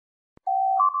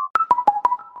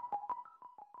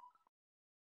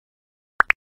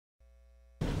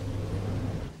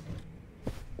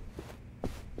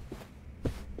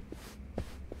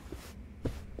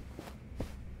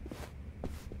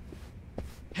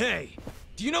Hey,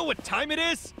 do you know what time it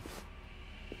is?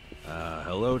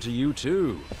 Hello to you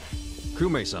too.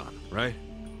 Kume-san, right?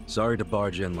 Sorry to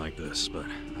barge in like this, but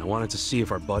I wanted to see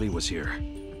if our buddy was here.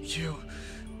 You...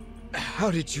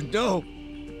 How did you know?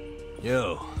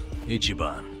 Yo,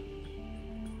 Ichiban.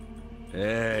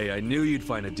 Hey, I knew you'd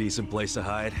find a decent place to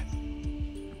hide.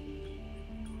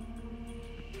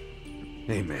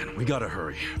 Hey man, we gotta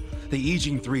hurry. The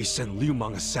Ijing 3 sent Liu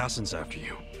Mang assassins after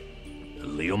you.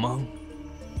 Liu Mang?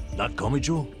 Not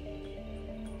Komichu?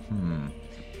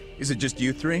 Is it just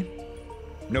you three?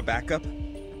 No backup?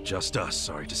 Just us,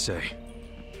 sorry to say.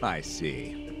 I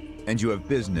see. And you have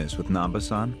business with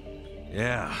Namba-san?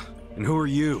 Yeah, and who are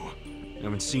you?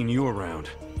 Haven't seen you around.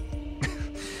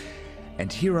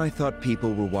 And here I thought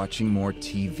people were watching more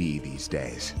TV these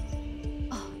days.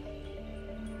 Oh,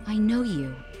 I know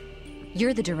you.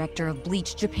 You're the director of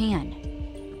Bleach Japan.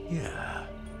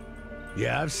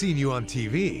 Yeah, I've seen you on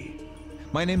TV.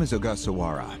 My name is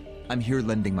Ogasawara. I'm here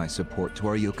lending my support to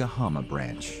our Yokohama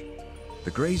branch.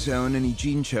 The Gray Zone in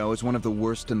Ijincho is one of the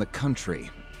worst in the country.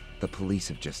 The police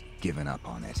have just given up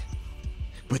on it.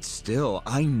 But still,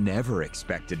 I never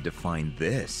expected to find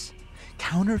this.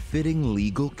 Counterfeiting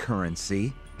legal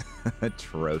currency?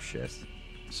 Atrocious.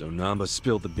 So Namba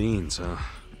spilled the beans, huh?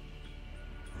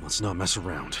 Let's not mess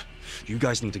around. You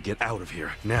guys need to get out of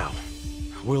here, now.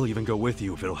 We'll even go with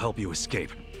you if it'll help you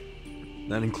escape.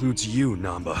 That includes you,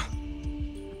 Namba.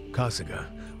 Kasuga,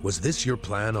 was this your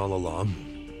plan all along?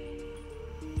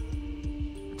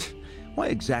 Why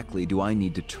exactly do I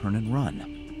need to turn and run?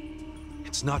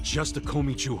 It's not just the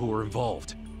Komichu who are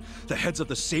involved. The heads of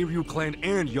the Seiryu clan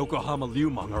and Yokohama Liu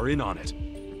Mang are in on it.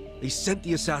 They sent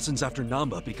the assassins after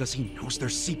Namba because he knows their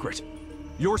secret.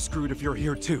 You're screwed if you're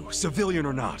here too, civilian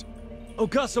or not.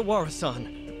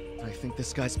 Ogasawara-san. I think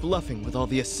this guy's bluffing with all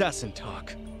the assassin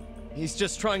talk. He's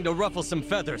just trying to ruffle some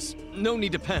feathers. No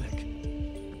need to panic.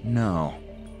 No.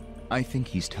 I think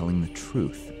he's telling the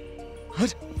truth.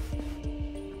 What?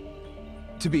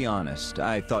 To be honest,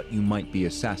 I thought you might be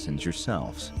assassins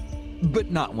yourselves.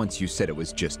 But not once you said it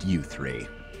was just you three.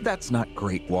 That's not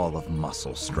Great Wall of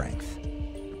muscle strength.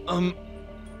 I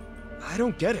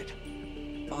don't get it.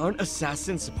 Aren't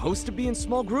assassins supposed to be in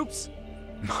small groups?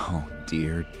 Oh,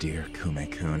 dear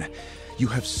Kume-kun. You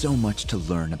have so much to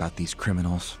learn about these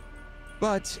criminals.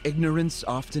 But ignorance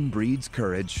often breeds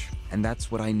courage, and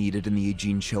that's what I needed in the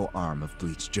Ijincho arm of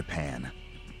Bleach Japan.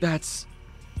 That's...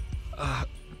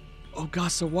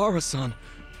 Ogasawara-san,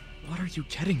 what are you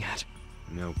getting at?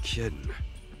 No kidding.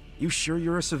 You sure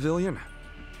you're a civilian?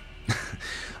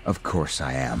 Of course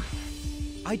I am.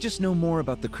 I just know more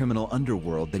about the criminal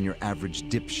underworld than your average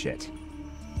dipshit.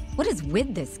 What is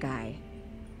with this guy?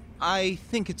 I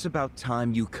think it's about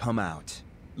time you come out.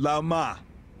 Lao Ma!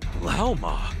 Lao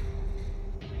Ma?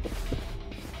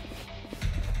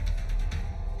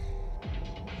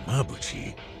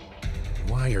 Mabuchi,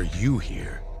 why are you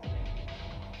here?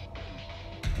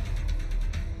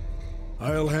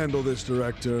 I'll handle this,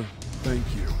 Director. Thank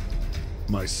you.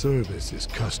 My service is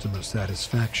customer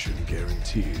satisfaction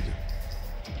guaranteed.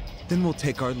 Then we'll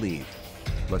take our leave.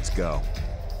 Let's go.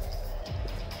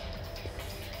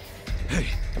 Hey,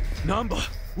 Namba,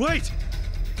 wait!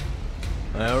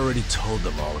 I already told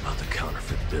them all about the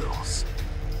counterfeit bills.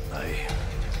 I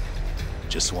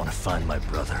just want to find my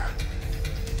brother.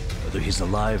 Whether he's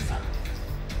alive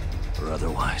or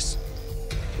otherwise.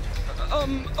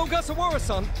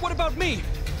 Ogasawara-san, what about me?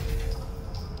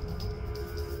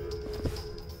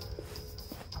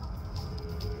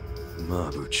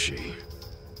 Mabuchi.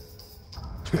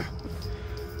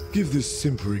 Give this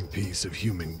simpering piece of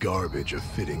human garbage a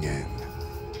fitting end.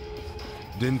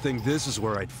 Didn't think this is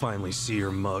where I'd finally see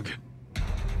your mug.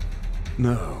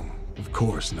 No, of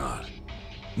course not.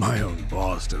 My own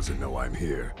boss doesn't know I'm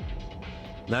here.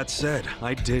 That said,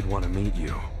 I did want to meet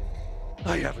you.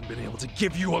 I haven't been able to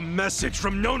give you a message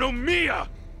from Nonomiya!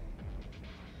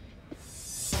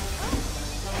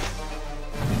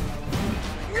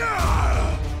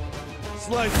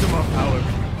 Slice them up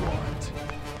however you want.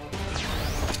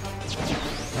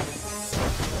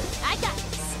 I got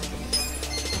this.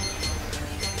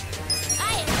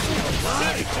 I am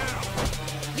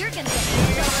You're gonna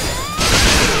get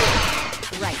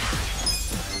right.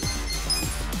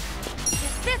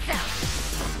 Get this out.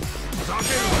 This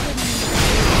one.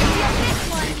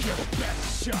 Take your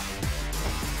best shot.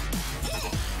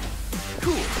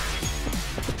 Cool.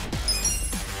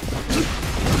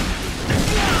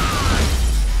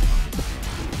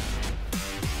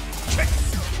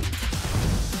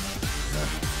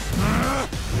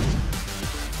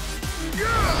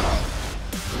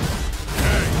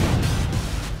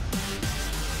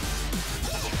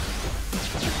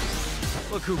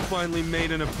 Look who finally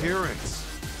made an appearance.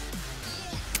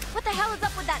 What the hell is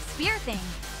up with that spear thing?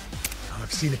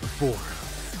 I've seen it before.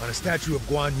 On a statue of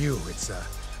Guan Yu, it's a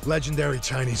legendary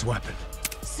Chinese weapon.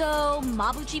 So,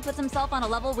 Mabuchi puts himself on a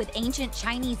level with ancient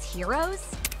Chinese heroes?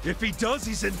 If he does,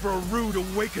 he's in for a rude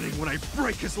awakening when I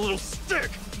break his little stick!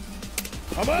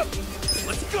 I'm up!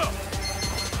 Let's go!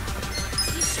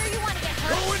 You sure you want to get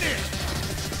hurt? Going in!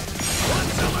 Want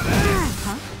some of this?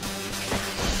 Huh?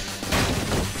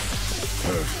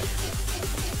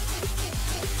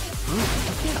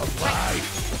 Get alive!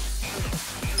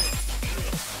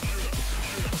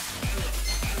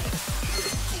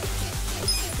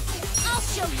 I'll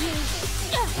show you!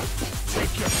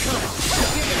 Take your cover!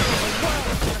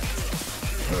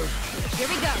 Here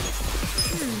we go!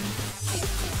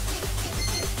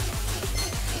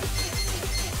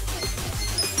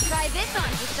 Try this on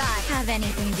your side. Have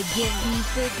anything to give me,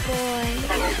 big boy?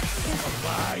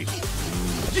 Alive!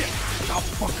 Yeah! Stop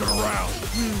fucking around!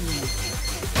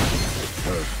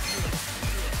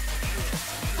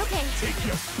 Okay. Take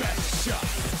your best shot!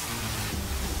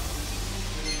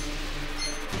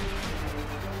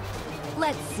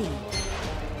 Let's see.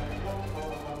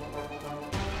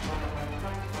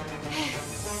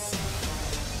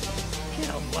 Get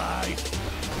alive!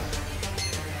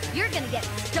 You're gonna get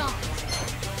stomped.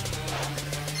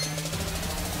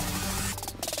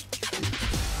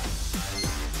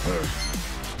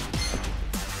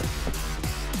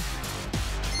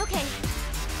 Okay.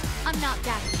 I'm not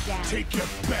backing down. Take your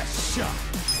best shot!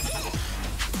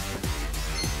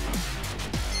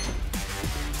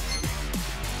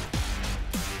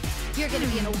 You're gonna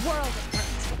be in a world of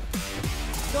hurt.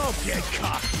 Don't get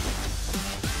caught!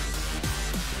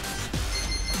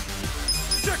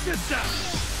 Check this out!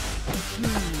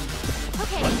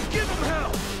 Okay. Give him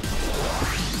hell!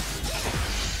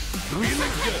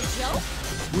 Feeling good! Joke?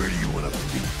 Where do you want to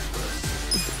be first?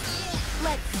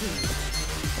 Let's see.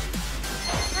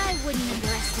 I wouldn't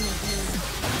underestimate you.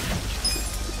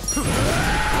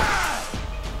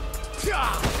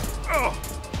 Oh!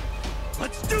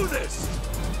 Let's do this!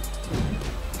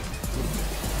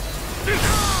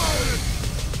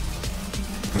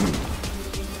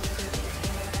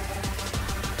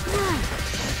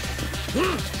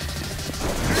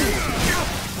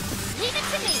 Leave it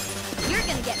to me! You're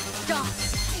gonna get stomped.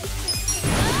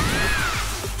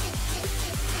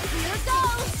 Here it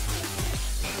goes!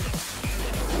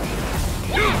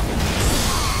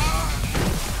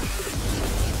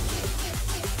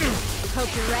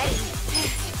 Hope you're ready.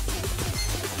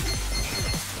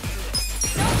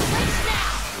 Don't flinch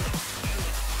now!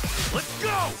 Let's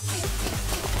go!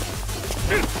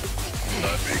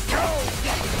 Let me go!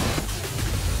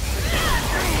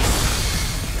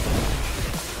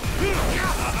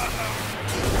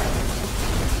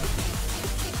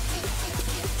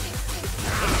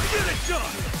 Let's get it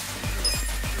done!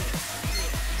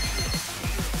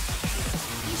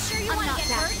 You sure you want to get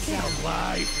hurt?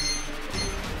 Alive!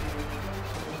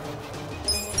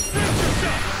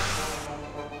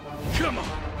 Come on,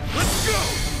 let's go!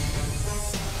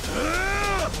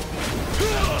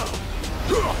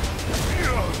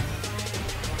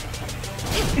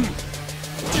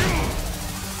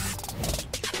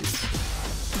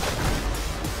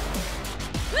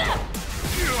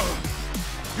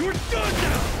 You're done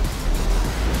now!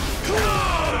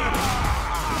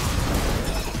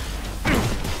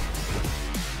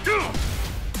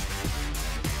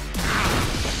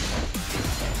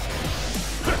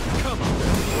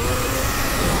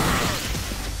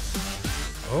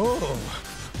 Oh,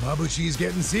 Mabuchi's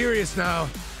getting serious now.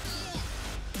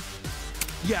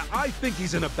 Yeah, I think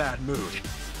he's in a bad mood.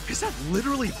 Is that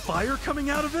literally fire coming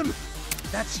out of him?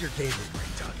 That's your gamer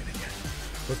brain talking again.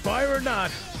 But fire or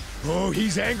not, oh,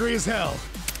 he's angry as hell.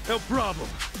 No problem.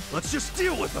 Let's just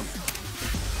deal with him.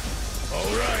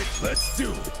 All right, let's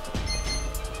do it.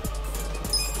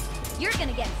 You're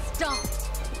gonna get stomped.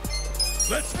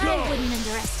 Let's I go. wouldn't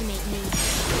underestimate me.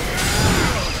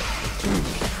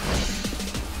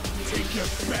 Take your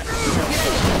best You're shot. gonna be in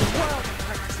a world of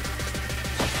hurt.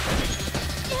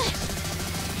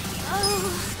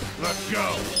 Oh, Let's go.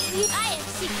 I have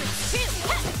secrets too.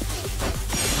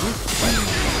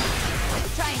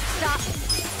 Try and stop me.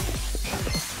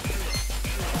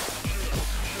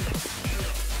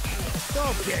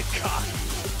 Don't get caught.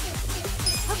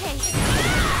 Okay.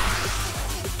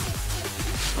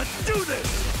 Let's do this.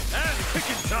 And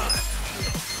picking time.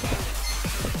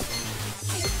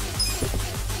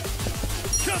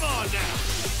 Come on now.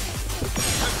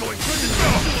 I'm going for the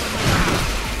dog.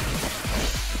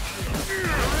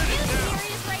 Are you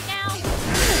serious right now?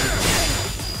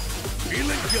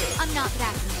 Feeling good. I'm not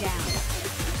backing down.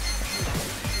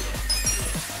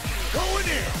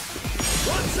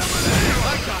 Want some of that?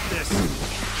 I got this!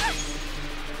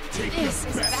 Take This your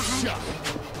is best bad. shot.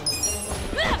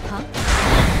 Huh?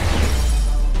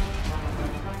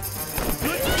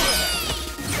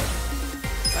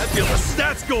 I feel the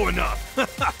stats going up!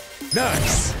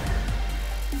 Nice!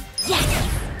 Yes!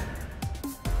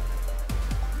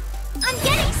 I'm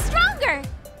getting stronger!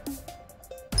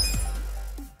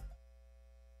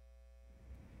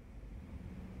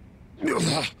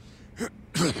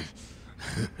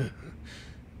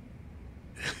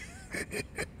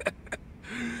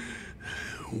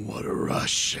 What a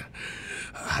rush.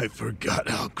 I forgot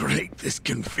how great this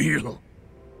can feel.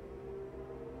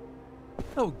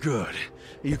 Oh, good.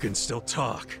 You can still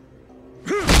talk.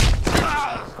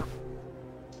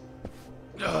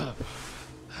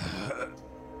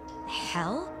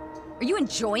 Hell? Are you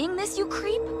enjoying this, you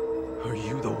creep? Are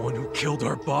you the one who killed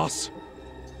our boss?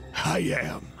 I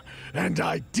am, and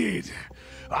I did.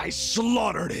 I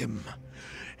slaughtered him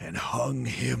and hung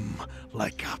him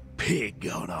like a pig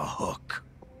on a hook.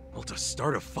 Well, to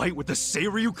start a fight with the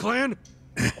Seiryu clan?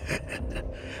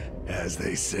 As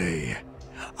they say,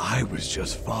 I was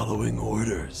just following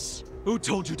orders. Who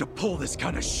told you to pull this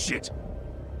kind of shit?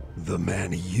 The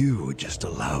man you just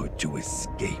allowed to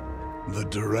escape. The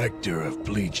director of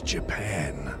Bleach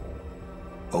Japan,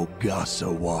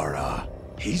 Ogasawara.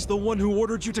 He's the one who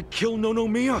ordered you to kill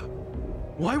Nonomiya?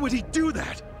 Why would he do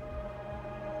that?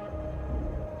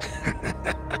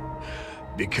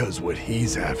 Because what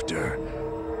he's after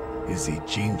is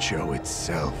Ijincho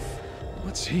itself.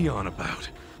 What's he on about?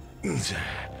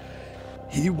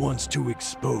 He wants to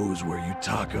expose where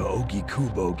Yutaka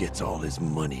Ogikubo gets all his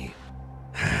money.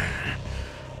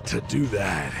 To do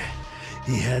that,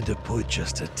 he had to put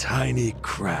just a tiny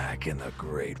crack in the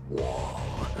Great Wall.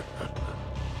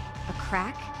 A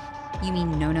crack? You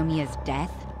mean Nonomiya's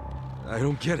death? I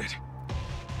don't get it.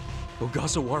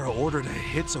 Ogasawara ordered a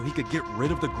hit so he could get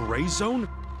rid of the Gray Zone?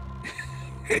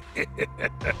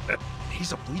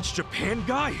 He's a Bleach Japan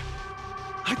guy?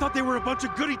 I thought they were a bunch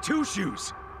of goody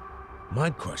two-shoes. My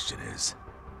question is,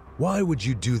 why would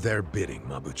you do their bidding,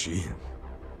 Mabuchi?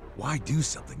 Why do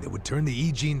something that would turn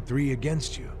the Ijin 3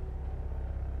 against you?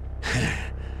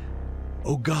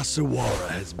 Ogasawara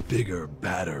has bigger,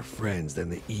 badder friends than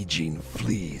the Ijin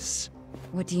fleas.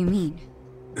 What do you mean?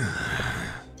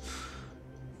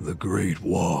 The Great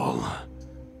Wall.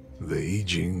 The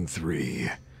Ijin 3.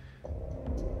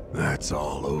 That's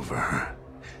all over.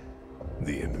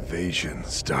 The invasion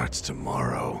starts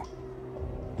tomorrow.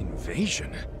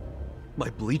 Invasion? By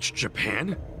Bleach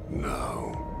Japan?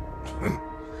 No.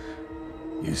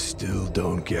 You still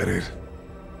don't get it?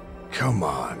 Come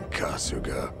on,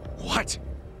 Kasuga. What?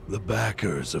 The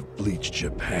backers of Bleach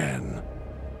Japan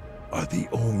are the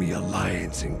Omi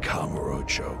Alliance in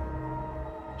Kamurocho.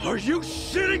 Are you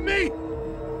shitting me?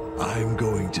 I'm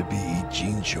going to be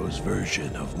Ijincho's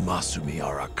version of Masumi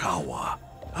Arakawa.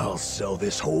 I'll sell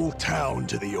this whole town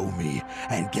to the Omi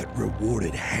and get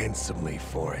rewarded handsomely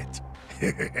for it.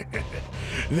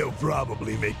 They'll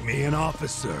probably make me an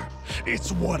officer.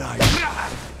 It's what I...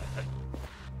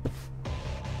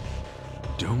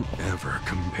 Don't ever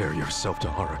compare yourself to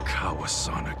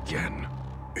Arakawa-san again.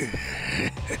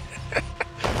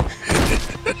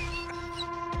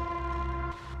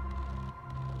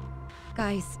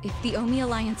 Guys, if the Omi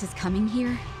Alliance is coming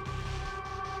here...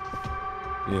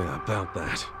 Yeah, about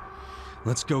that.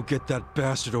 Let's go get that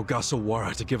bastard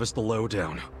Ogasawara to give us the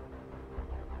lowdown.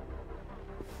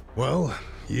 Well,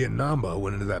 he and Namba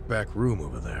went into that back room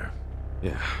over there.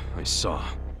 Yeah, I saw.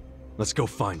 Let's go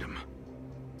find him.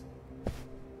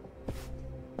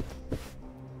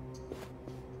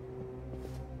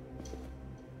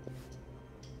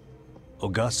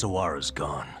 Ogasawara's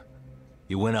gone.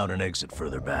 He went out an exit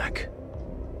further back.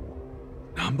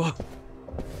 Namba?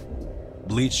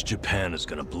 Bleach Japan is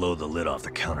gonna blow the lid off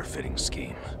the counterfeiting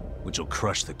scheme, which will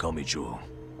crush the Komiju.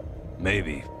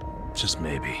 Maybe, just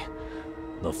maybe,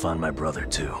 they'll find my brother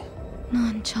too.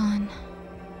 Non-chan...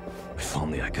 If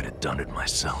only I could have done it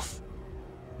myself.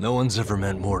 No one's ever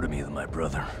meant more to me than my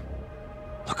brother.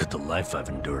 Look at the life I've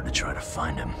endured to try to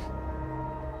find him.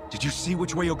 Did you see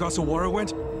which way Ogasawara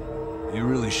went? You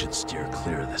really should steer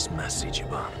clear of this mess,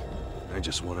 Ichiban. I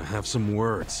just want to have some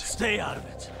words. Stay out of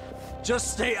it.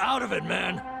 Just stay out of it,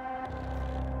 man!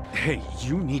 Hey,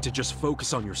 you need to just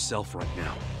focus on yourself right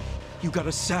now. You got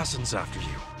assassins after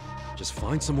you. Just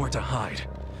find somewhere to hide.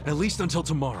 At least until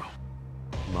tomorrow.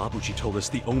 Mabuchi told us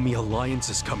the Omi Alliance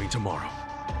is coming tomorrow.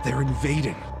 They're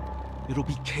invading. It'll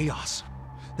be chaos.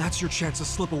 That's your chance to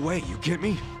slip away, you get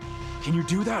me? Can you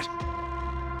do that?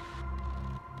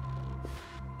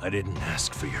 I didn't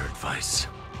ask for your advice.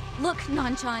 Look,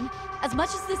 Nanchan, as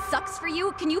much as this sucks for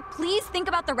you, can you please think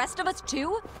about the rest of us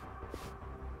too?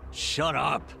 Shut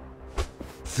up.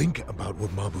 Think about what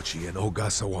Mabuchi and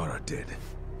Ogasawara did.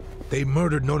 They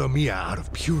murdered Nonomiya out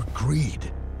of pure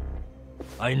greed.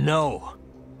 I know.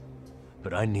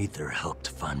 But I need their help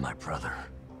to find my brother.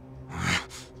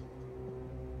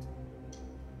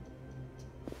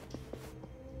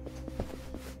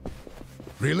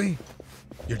 Really?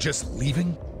 You're just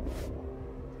leaving?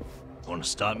 Want to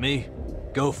stop me?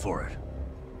 Go for it.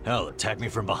 Hell, attack me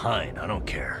from behind, I don't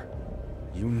care.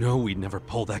 You know we'd never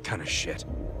pull that kind of shit.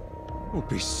 Don't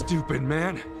be stupid,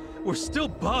 man. We're still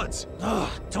buds. Ugh,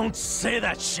 don't say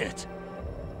that shit!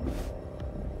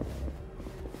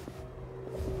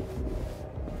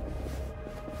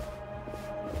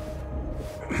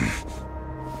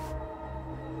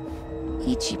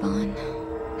 Ichiban.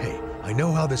 Hey, I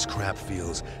know how this crap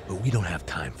feels, but we don't have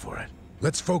time for it.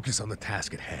 Let's focus on the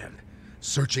task at hand.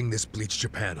 Searching this Bleach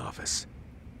Japan office.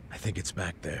 I think it's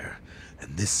back there,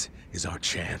 and this is our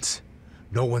chance.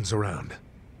 No one's around.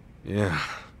 Yeah,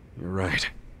 you're right.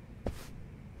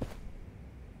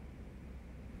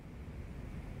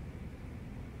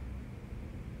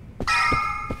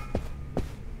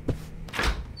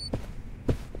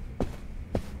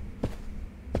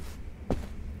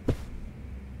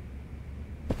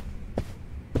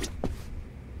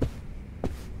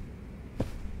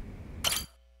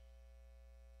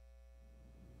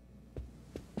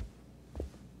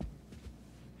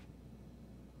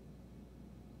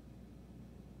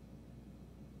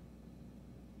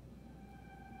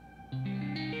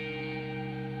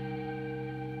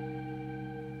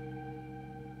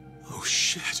 Oh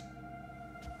shit.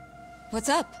 What's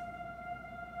up?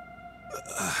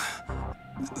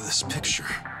 This picture.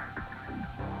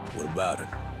 What about it?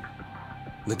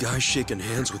 The guy shaking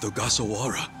hands with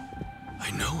Ogasawara.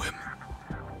 I know him.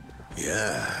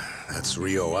 Yeah, that's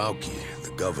Ryo Aoki,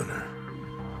 the governor.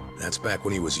 That's back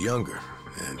when he was younger,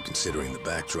 and considering the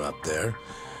backdrop there,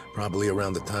 probably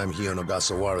around the time he and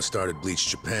Ogasawara started Bleach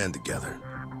Japan together.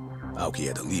 Aoki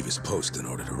had to leave his post in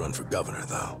order to run for governor,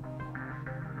 though.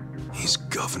 He's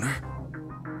governor?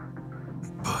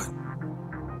 But...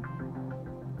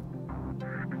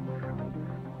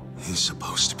 he's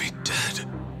supposed to be dead.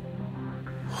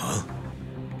 Huh?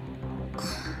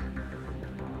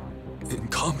 In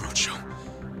Kamurocho,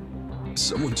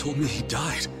 someone told me he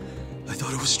died. I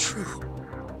thought it was true.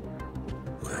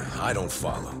 I don't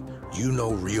follow. You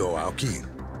know Ryo Aoki?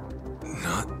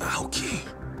 Not Aoki.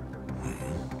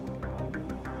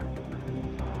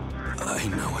 I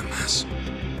know him as...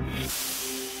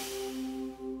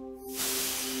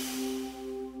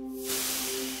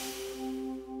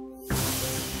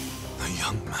 the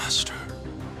young master.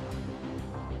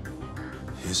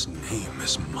 His name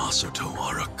is Masato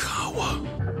Arakawa.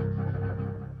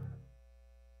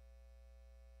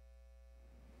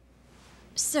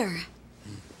 Sir.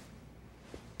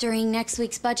 During next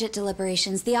week's budget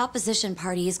deliberations, the opposition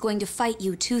party is going to fight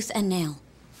you tooth and nail.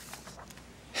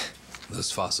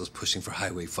 Those fossils pushing for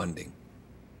highway funding.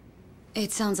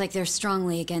 It sounds like they're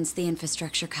strongly against the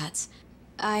infrastructure cuts.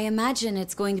 I imagine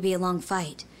it's going to be a long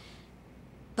fight.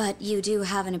 But you do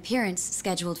have an appearance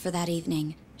scheduled for that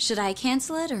evening. Should I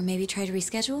cancel it, or maybe try to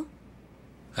reschedule?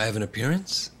 I have an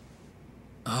appearance?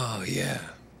 Oh, yeah.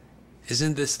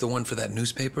 Isn't this the one for that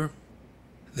newspaper?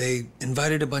 They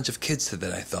invited a bunch of kids to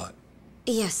that, I thought.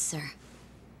 Yes, sir.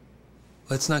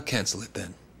 Let's not cancel it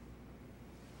then.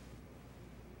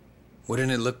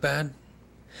 Wouldn't it look bad?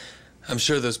 I'm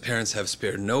sure those parents have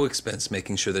spared no expense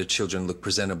making sure their children look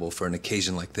presentable for an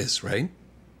occasion like this, right?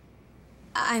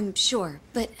 I'm sure,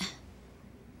 but...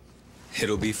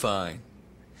 It'll be fine.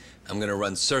 I'm gonna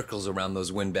run circles around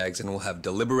those windbags and we'll have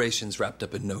deliberations wrapped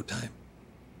up in no time.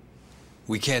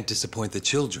 We can't disappoint the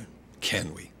children,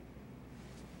 can we?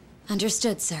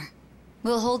 Understood, sir.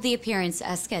 We'll hold the appearance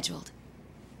as scheduled.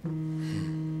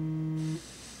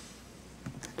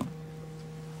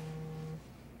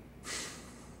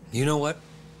 You know what?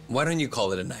 Why don't you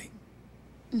call it a night?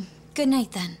 Good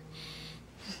night, then.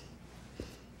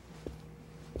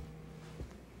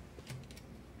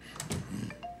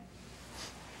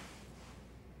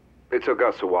 It's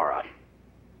Ogasawara.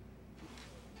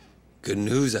 Good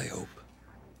news, I hope.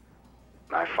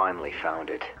 I finally found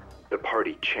it. The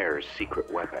party chair's secret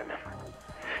weapon.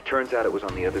 Turns out it was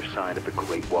on the other side of the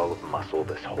Great Wall of Muscle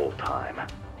this whole time.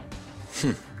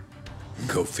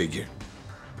 Go figure.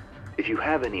 If you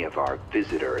have any of our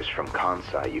visitors from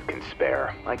Kansai you can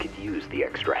spare, I could use the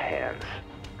extra hands.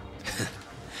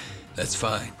 That's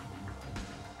fine.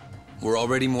 We're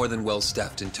already more than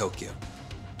well-staffed in Tokyo.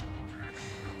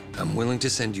 I'm willing to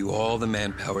send you all the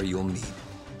manpower you'll need.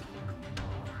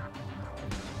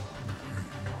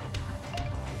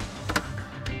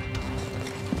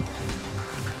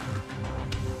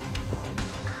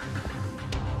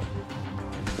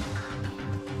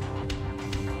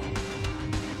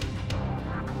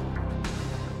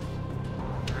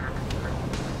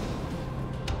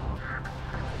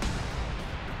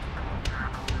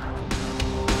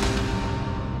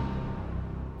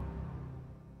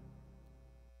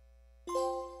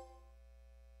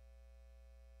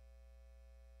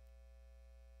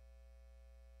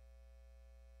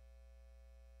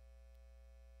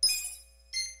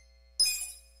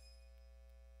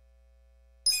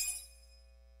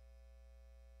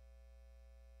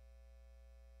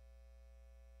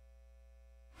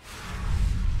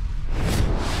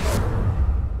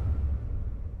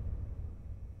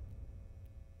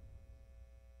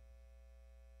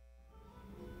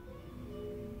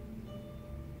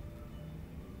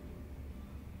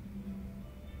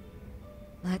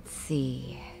 Let's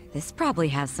see. This probably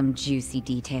has some juicy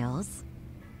details.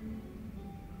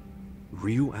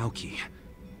 Ryu Aoki,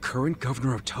 current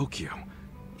governor of Tokyo,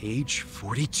 age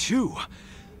 42.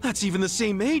 That's even the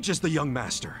same age as the young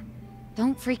master.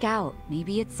 Don't freak out.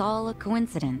 Maybe it's all a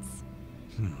coincidence.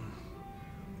 It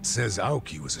says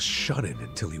Aoki was a shut-in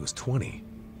until he was 20.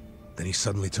 Then he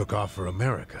suddenly took off for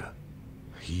America.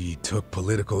 He took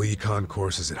political econ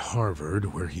courses at Harvard,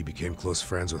 where he became close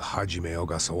friends with Hajime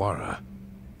Ogasawara.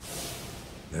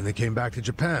 Then they came back to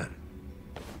Japan.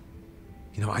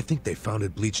 You know, I think they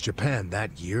founded Bleach Japan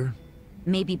that year.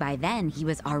 Maybe by then he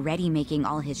was already making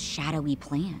all his shadowy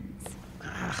plans.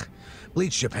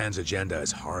 Bleach Japan's agenda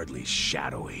is hardly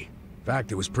shadowy. In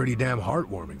fact, it was pretty damn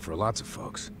heartwarming for lots of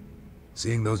folks.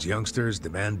 Seeing those youngsters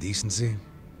demand decency,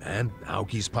 and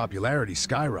Aoki's popularity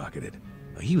skyrocketed.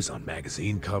 He was on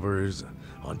magazine covers,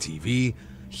 on TV.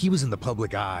 He was in the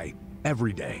public eye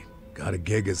every day. Got a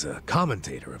gig as a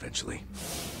commentator eventually.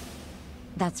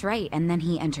 That's right, and then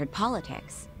he entered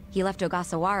politics. He left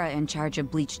Ogasawara in charge of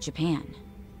Bleach Japan.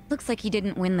 Looks like he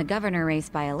didn't win the governor race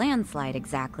by a landslide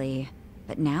exactly,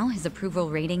 but now his approval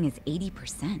rating is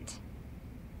 80%.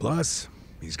 Plus,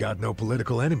 he's got no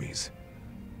political enemies.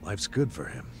 Life's good for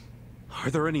him. Are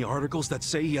there any articles that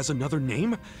say he has another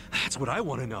name? That's what I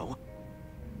want to know.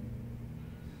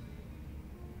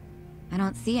 I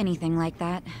don't see anything like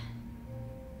that.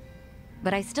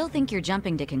 But I still think you're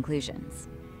jumping to conclusions.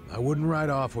 I wouldn't write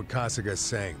off what Kasuga's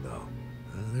saying, though.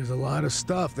 There's a lot of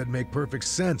stuff that'd make perfect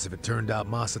sense if it turned out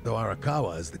Masato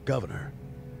Arakawa is the governor.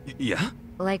 Yeah?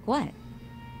 Like what?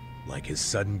 Like his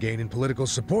sudden gain in political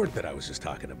support that I was just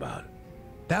talking about.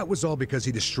 That was all because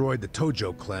he destroyed the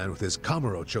Tojo clan with his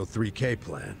Kamurocho 3K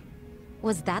plan.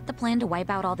 Was that the plan to wipe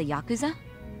out all the Yakuza?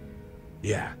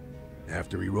 Yeah.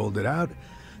 After he rolled it out,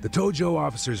 the Tojo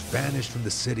officers vanished from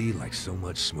the city like so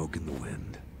much smoke in the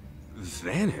wind.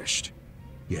 Vanished?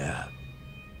 Yeah.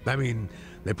 I mean,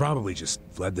 they probably just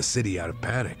fled the city out of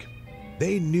panic.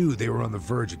 They knew they were on the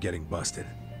verge of getting busted.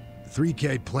 The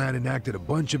 3K plan enacted a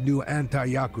bunch of new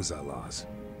anti-Yakuza laws.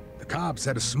 The cops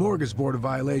had a smorgasbord of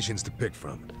violations to pick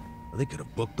from. They could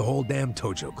have booked the whole damn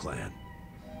Tojo clan.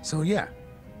 So yeah,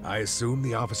 I assume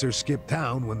the officers skipped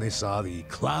town when they saw the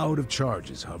cloud of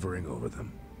charges hovering over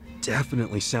them.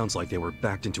 Definitely sounds like they were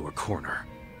backed into a corner.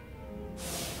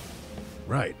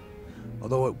 Right.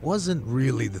 Although it wasn't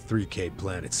really the 3K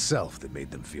plan itself that made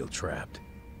them feel trapped.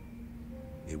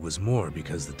 It was more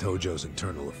because the Tojo's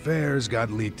internal affairs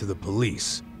got leaked to the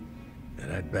police.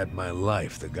 And I'd bet my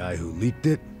life the guy who leaked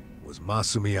it was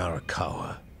Masumi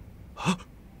Arakawa. Huh?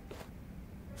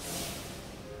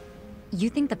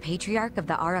 You think the patriarch of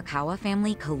the Arakawa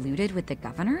family colluded with the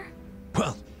governor?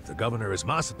 Well, if the governor is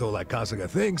Masato like Kasuga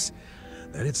thinks,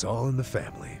 then it's all in the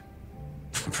family.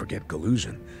 Forget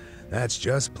collusion. That's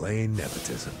just plain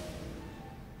nepotism.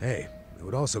 Hey, it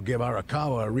would also give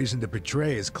Arakawa a reason to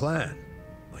betray his clan.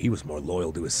 Well, he was more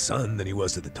loyal to his son than he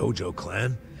was to the Tojo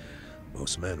clan.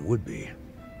 Most men would be.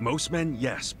 Most men,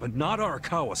 yes, but not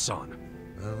Arakawa-san.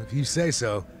 Well, if you say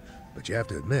so, but you have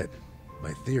to admit,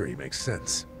 my theory makes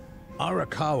sense.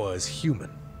 Arakawa is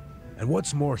human. And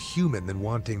what's more human than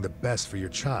wanting the best for your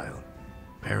child?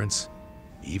 Parents,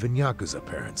 even Yakuza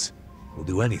parents, will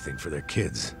do anything for their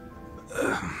kids.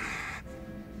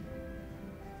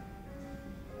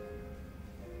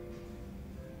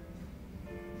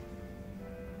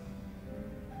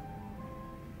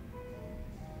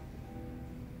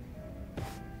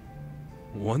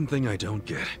 One thing I don't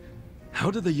get.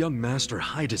 How did the young master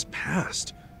hide his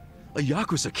past? A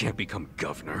Yakuza can't become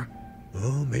governor.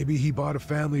 Well, maybe he bought a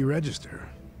family register.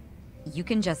 You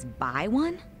can just buy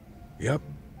one? Yep.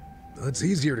 It's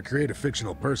easier to create a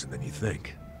fictional person than you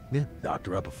think. Yeah,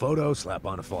 doctor up a photo, slap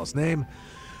on a false name,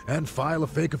 and file a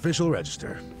fake official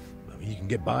register. I mean, you can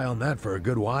get by on that for a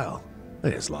good while.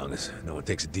 As long as no one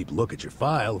takes a deep look at your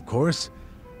file, of course.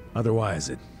 Otherwise,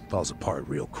 it falls apart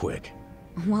real quick.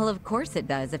 Well, of course it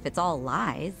does if it's all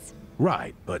lies.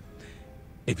 Right, but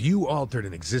if you altered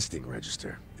an existing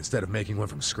register, instead of making one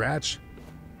from scratch,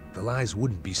 the lies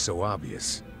wouldn't be so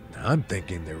obvious. I'm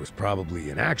thinking there was probably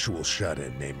an actual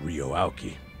shut-in named Ryo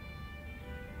Aoki.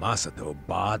 Masato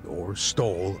bought or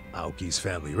stole Aoki's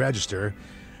family register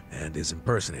and is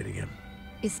impersonating him.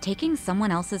 Is taking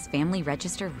someone else's family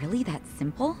register really that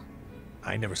simple?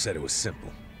 I never said it was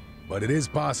simple, but it is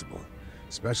possible,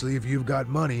 especially if you've got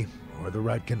money or the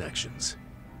right connections.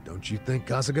 Don't you think,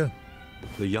 Kasuga?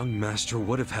 The young master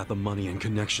would have had the money and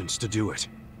connections to do it.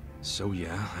 So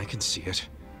yeah, I can see it.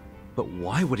 But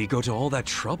why would he go to all that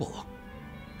trouble?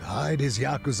 To hide his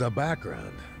Yakuza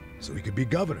background, so he could be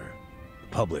governor. The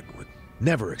public would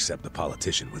never accept a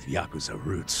politician with Yakuza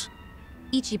roots.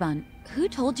 Ichiban, who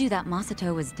told you that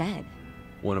Masato was dead?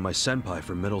 One of my senpai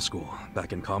from middle school,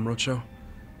 back in Kamurocho.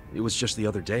 It was just the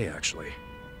other day, actually.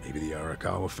 Maybe the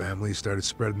Arakawa family started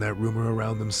spreading that rumor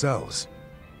around themselves.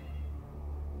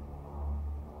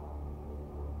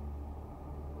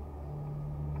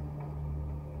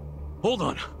 Hold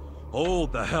on!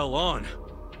 Hold the hell on!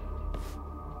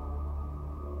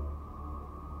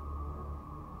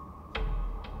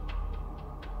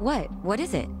 What? What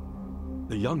is it?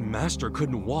 The young master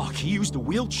couldn't walk. He used a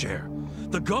wheelchair.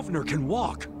 The governor can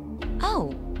walk.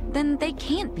 Oh, then they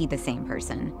can't be the same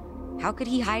person. How could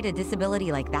he hide a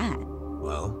disability like that?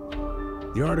 Well,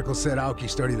 the article said Aoki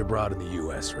studied abroad in the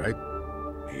US, right?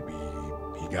 Maybe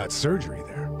he got surgery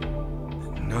there.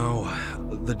 No,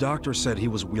 the doctor said he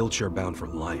was wheelchair-bound for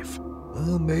life.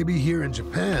 Well, maybe here in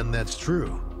Japan that's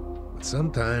true. But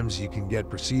sometimes you can get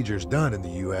procedures done in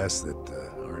the US that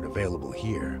aren't available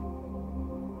here.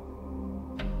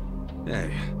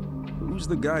 Hey, who's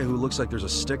the guy who looks like there's a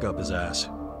stick up his ass?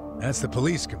 That's the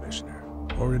police commissioner,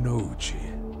 Uchi.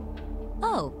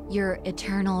 Oh, your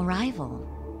eternal rival.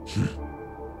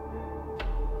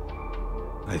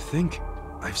 I think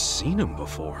I've seen him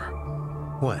before.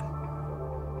 When?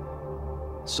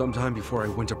 Sometime before I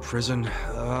went to prison.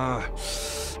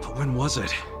 But when was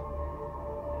it?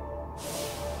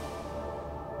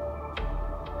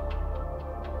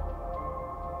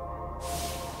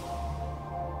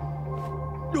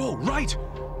 Oh, right!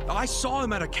 I saw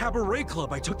him at a cabaret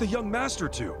club I took the young master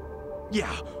to.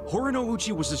 Yeah,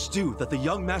 Uchi was this dude that the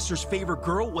young master's favorite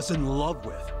girl was in love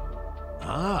with.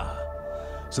 Ah,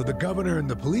 so the governor and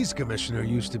the police commissioner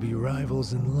used to be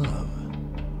rivals in love.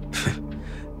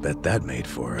 Bet that made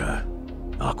for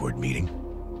an awkward meeting.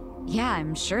 Yeah,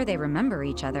 I'm sure they remember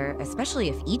each other, especially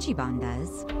if Ichiban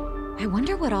does. I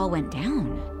wonder what all went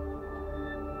down.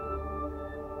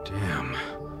 Damn.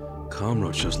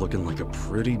 Kamurocho's looking like a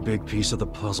pretty big piece of the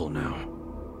puzzle now.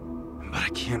 But I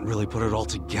can't really put it all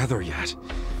together yet.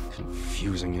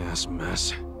 Confusing-ass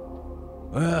mess.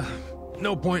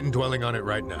 No point in dwelling on it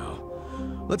right now.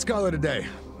 Let's call it a day.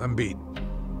 I'm beat.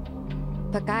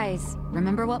 But guys,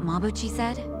 remember what Mabuchi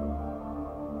said?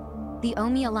 The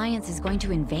Omi Alliance is going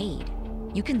to invade.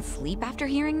 You can sleep after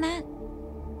hearing that?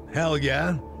 Hell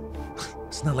yeah.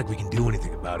 It's not like we can do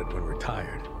anything about it when we're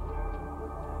tired.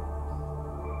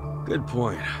 Good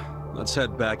point. Let's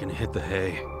head back and hit the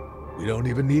hay. We don't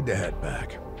even need to head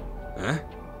back. Huh?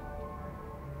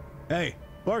 Hey,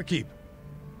 barkeep.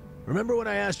 Remember when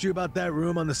I asked you about that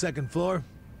room on the second floor?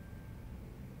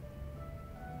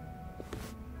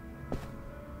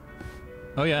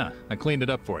 Oh yeah, I cleaned it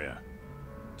up for you.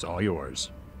 It's all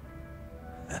yours.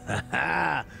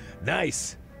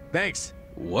 Nice. Thanks.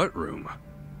 What room?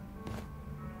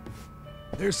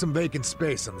 There's some vacant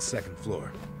space on the second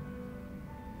floor.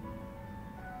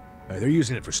 They're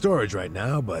using it for storage right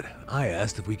now, but I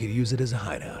asked if we could use it as a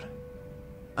hideout.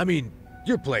 I mean,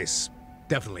 your place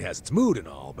definitely has its mood and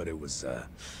all, but it was,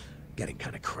 getting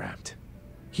kinda cramped.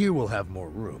 Here we'll have more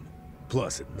room.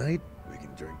 Plus, at night, we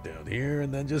can drink down here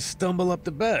and then just stumble up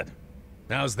to bed.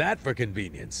 How's that for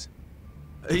convenience?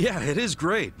 Yeah, it is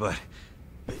great, but...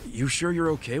 You sure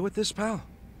you're okay with this, pal?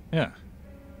 Yeah,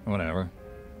 whatever.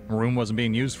 The room wasn't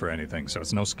being used for anything, so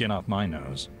it's no skin off my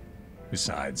nose.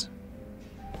 Besides,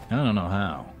 I don't know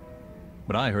how,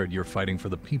 but I heard you're fighting for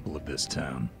the people of this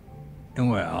town. And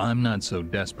well, I'm not so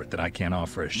desperate that I can't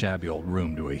offer a shabby old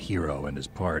room to a hero and his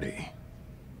party.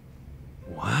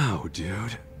 Wow,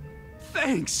 dude.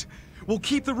 Thanks! We'll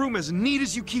keep the room as neat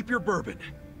as you keep your bourbon.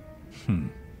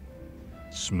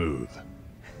 Smooth.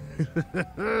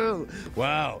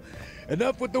 Wow.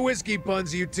 Enough with the whiskey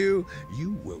puns, you two.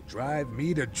 You will drive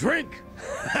me to drink.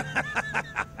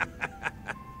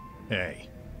 Hey,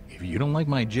 if you don't like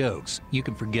my jokes, you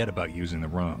can forget about using the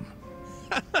room.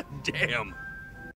 Damn.